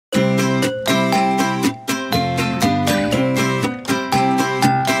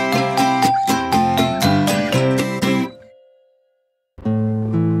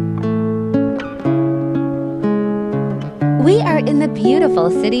beautiful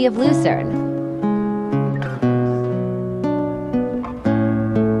city of Lucerne.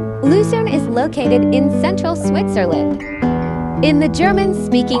 Lucerne is located in central Switzerland, in the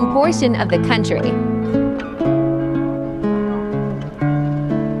German-speaking portion of the country.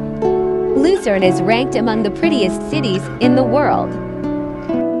 Lucerne is ranked among the prettiest cities in the world.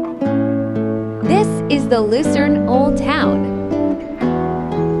 This is the Lucerne Old Town.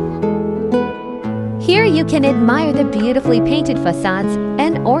 Here you can admire the beautifully painted facades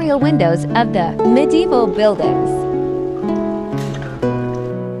and oriel windows of the medieval buildings.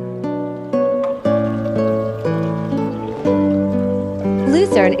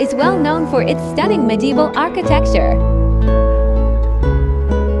 Lucerne is well known for its stunning medieval architecture.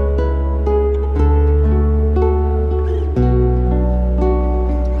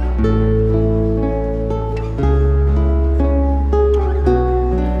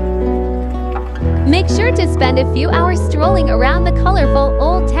 Make sure to spend a few hours strolling around the colorful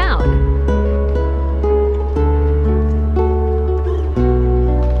old town.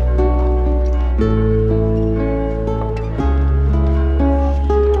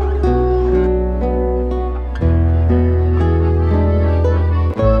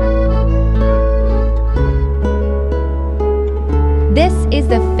 This is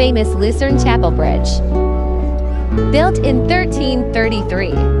the famous Lucerne Chapel Bridge, built in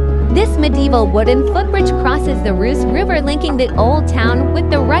 1333. This medieval wooden footbridge crosses the Reuss River, linking the old town with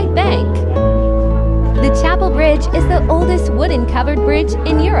the right bank. The Chapel Bridge is the oldest wooden covered bridge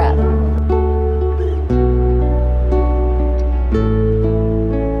in Europe.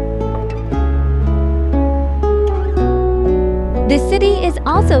 The city is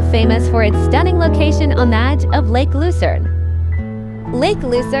also famous for its stunning location on the edge of Lake Lucerne. Lake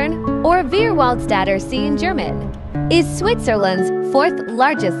Lucerne, or Vierwaldstättersee in German, is Switzerland's fourth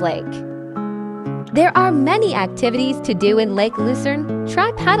largest lake. There are many activities to do in Lake Lucerne.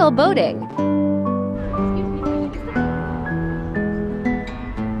 Try paddle boating.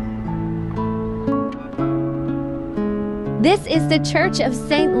 This is the Church of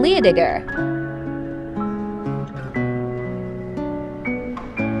St. Leodegar.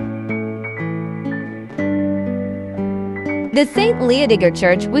 The St. Leodegar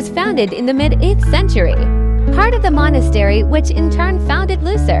Church was founded in the mid-8th century, part of the monastery which in turn founded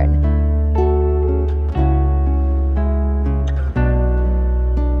Lucerne.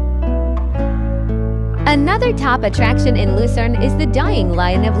 Another top attraction in Lucerne is the Dying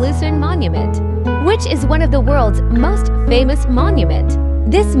Lion of Lucerne Monument, which is one of the world's most famous monuments.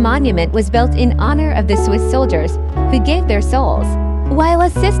 This monument was built in honor of the Swiss soldiers who gave their souls while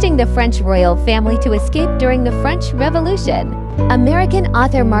assisting the French royal family to escape during the French Revolution. American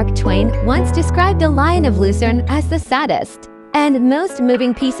author Mark Twain once described the Lion of Lucerne as the saddest and most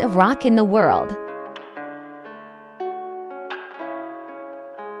moving piece of rock in the world.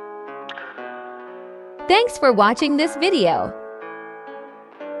 Thanks for watching this video.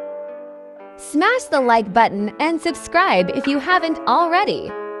 Smash the like button and subscribe if you haven't already.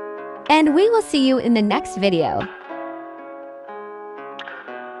 And we will see you in the next video.